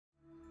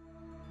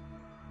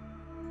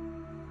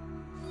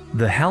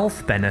The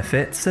health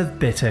benefits of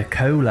bitter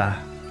kola.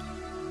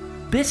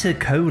 Bitter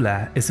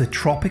kola is a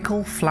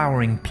tropical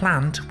flowering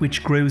plant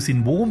which grows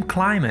in warm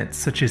climates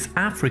such as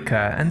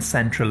Africa and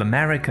Central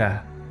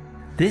America.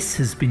 This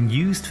has been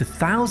used for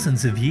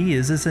thousands of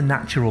years as a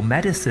natural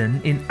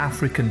medicine in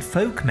African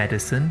folk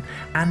medicine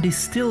and is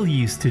still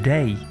used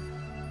today.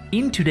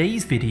 In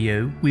today's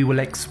video, we will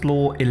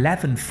explore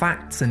 11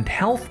 facts and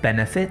health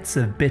benefits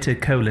of bitter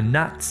kola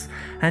nuts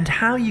and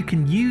how you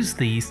can use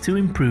these to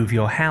improve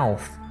your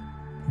health.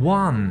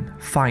 1.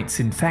 Fights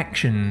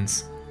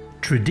infections.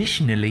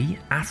 Traditionally,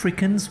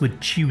 Africans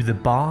would chew the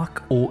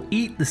bark or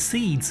eat the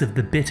seeds of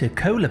the bitter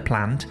kola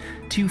plant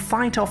to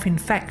fight off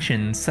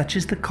infections such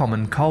as the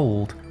common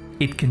cold.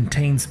 It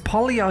contains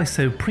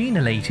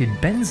polyisoprenylated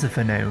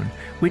benzophenone,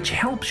 which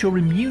helps your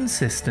immune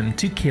system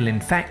to kill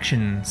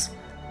infections.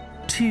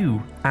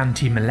 2.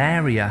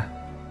 Anti-malaria.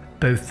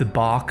 Both the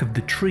bark of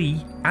the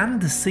tree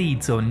and the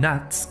seeds or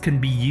nuts can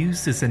be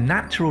used as a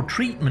natural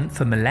treatment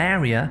for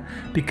malaria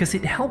because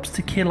it helps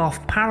to kill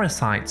off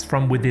parasites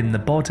from within the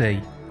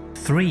body.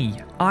 3.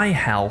 Eye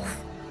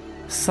health.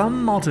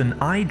 Some modern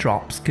eye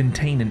drops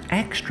contain an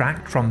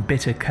extract from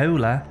bitter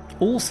kola,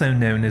 also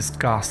known as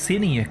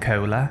Garcinia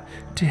kola,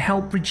 to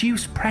help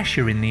reduce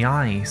pressure in the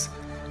eyes.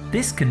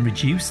 This can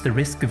reduce the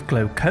risk of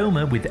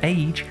glaucoma with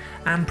age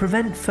and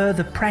prevent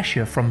further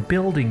pressure from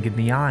building in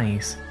the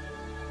eyes.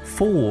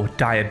 4.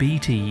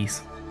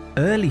 Diabetes.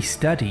 Early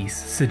studies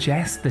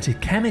suggest that a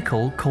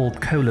chemical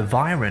called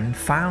colavirin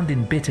found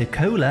in bitter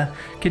kola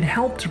can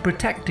help to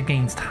protect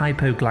against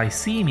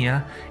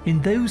hypoglycemia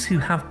in those who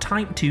have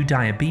type 2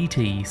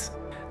 diabetes.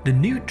 The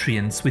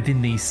nutrients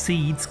within these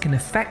seeds can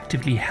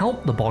effectively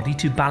help the body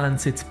to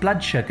balance its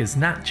blood sugars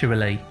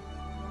naturally.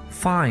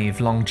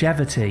 5.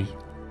 Longevity.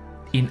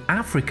 In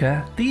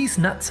Africa, these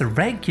nuts are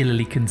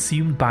regularly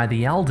consumed by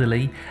the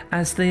elderly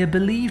as they are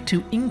believed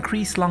to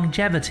increase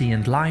longevity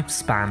and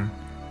lifespan.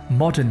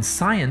 Modern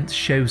science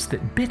shows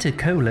that bitter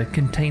kola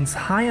contains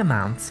high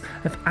amounts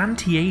of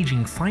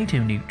anti-aging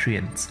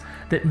phytonutrients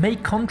that may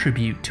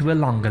contribute to a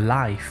longer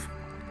life.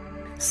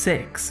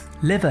 6.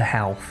 Liver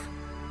health.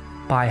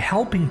 By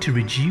helping to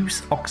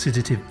reduce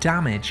oxidative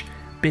damage,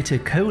 bitter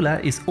kola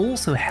is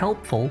also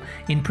helpful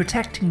in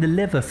protecting the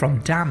liver from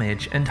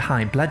damage and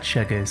high blood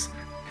sugars.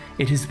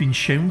 It has been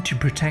shown to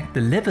protect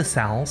the liver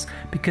cells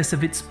because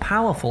of its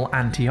powerful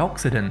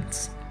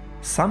antioxidants.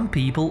 Some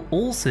people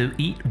also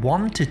eat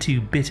 1 to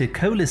 2 bitter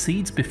kola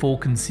seeds before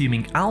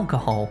consuming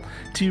alcohol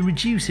to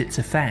reduce its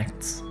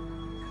effects.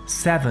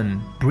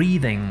 7.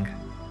 Breathing.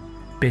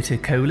 Bitter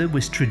kola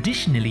was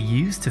traditionally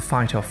used to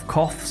fight off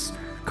coughs,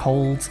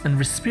 colds and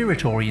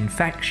respiratory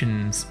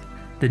infections.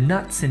 The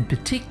nuts in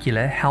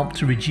particular help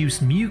to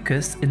reduce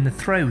mucus in the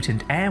throat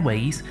and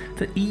airways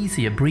for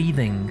easier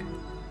breathing.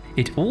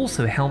 It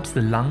also helps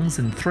the lungs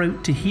and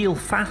throat to heal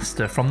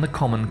faster from the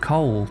common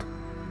cold.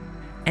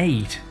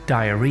 8.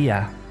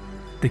 Diarrhea.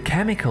 The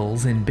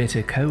chemicals in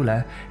bitter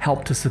kola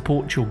help to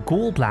support your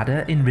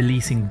gallbladder in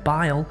releasing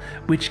bile,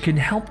 which can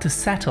help to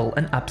settle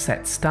an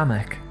upset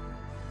stomach.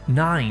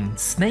 9.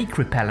 Snake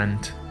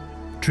repellent.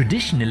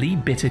 Traditionally,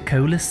 bitter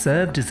kola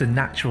served as a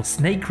natural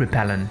snake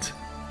repellent.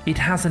 It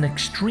has an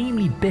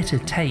extremely bitter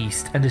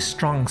taste and a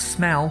strong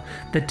smell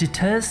that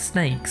deters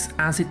snakes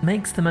as it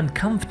makes them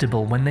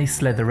uncomfortable when they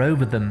slither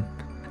over them.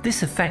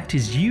 This effect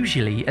is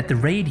usually at the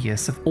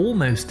radius of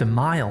almost a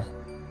mile.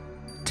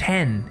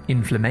 10.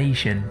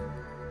 Inflammation.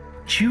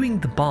 Chewing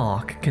the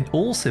bark can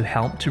also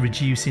help to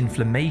reduce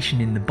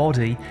inflammation in the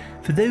body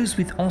for those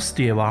with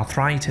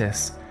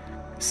osteoarthritis.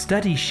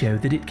 Studies show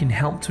that it can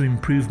help to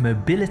improve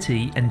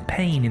mobility and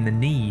pain in the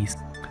knees.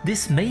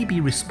 This may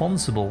be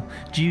responsible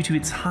due to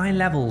its high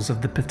levels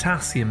of the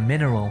potassium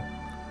mineral.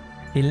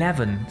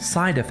 11.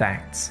 Side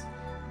effects.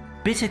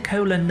 Bitter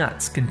kola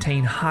nuts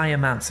contain high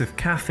amounts of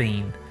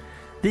caffeine.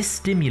 This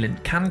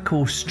stimulant can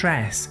cause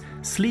stress,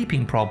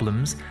 sleeping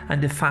problems,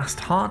 and a fast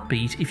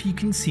heartbeat if you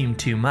consume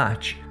too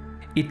much.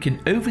 It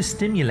can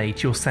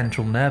overstimulate your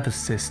central nervous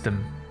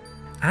system.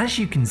 As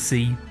you can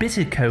see,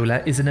 bitter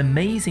kola is an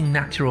amazing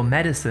natural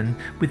medicine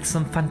with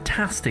some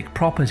fantastic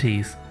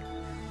properties.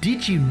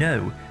 Did you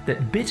know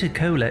that bitter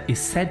kola is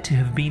said to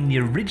have been the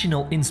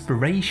original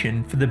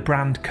inspiration for the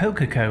brand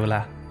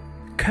Coca-Cola?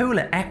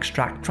 Kola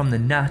extract from the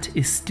nut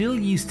is still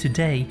used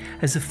today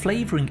as a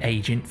flavouring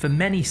agent for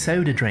many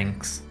soda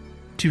drinks.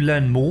 To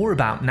learn more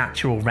about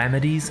natural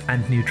remedies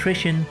and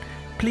nutrition,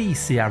 please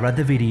see our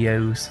other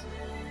videos.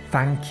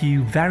 Thank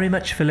you very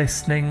much for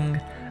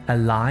listening. A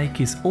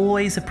like is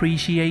always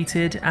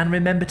appreciated, and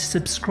remember to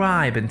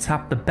subscribe and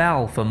tap the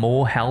bell for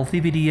more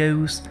healthy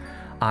videos.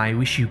 I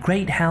wish you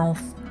great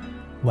health,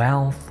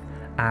 wealth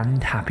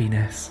and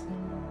happiness.